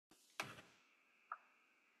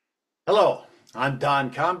Hello, I'm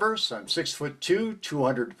DonConverse. I'm 6'2",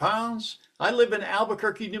 200 pounds. I live in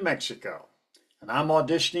Albuquerque, New Mexico, and I'm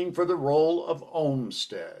auditioning for the role of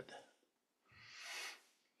Olmstead.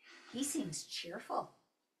 He seems cheerful.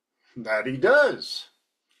 That he does.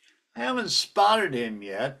 I haven't spotted him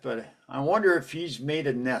yet, but I wonder if he's made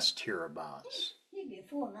a nest hereabouts. He'd be a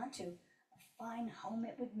fool not to. A fine home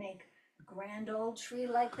it would make. A grand old tree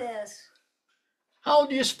like this. How old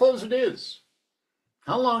do you suppose it is?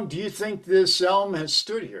 How long do you think this elm has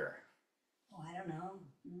stood here? Oh, I don't know.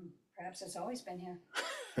 Perhaps it's always been here.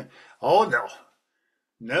 Oh, no.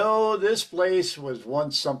 No, this place was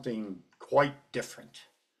once something quite different.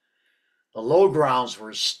 The low grounds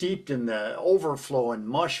were steeped in the overflow and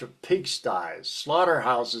mush of pigsties,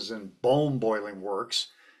 slaughterhouses, and bone boiling works,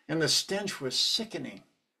 and the stench was sickening.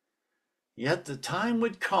 Yet the time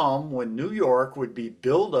would come when New York would be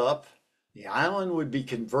built up, the island would be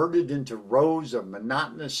converted into rows of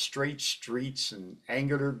monotonous straight streets and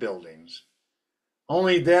angular buildings.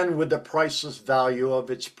 Only then would the priceless value of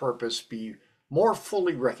its purpose be more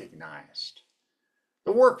fully recognized.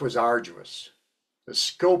 The work was arduous, the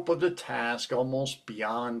scope of the task almost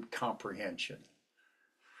beyond comprehension.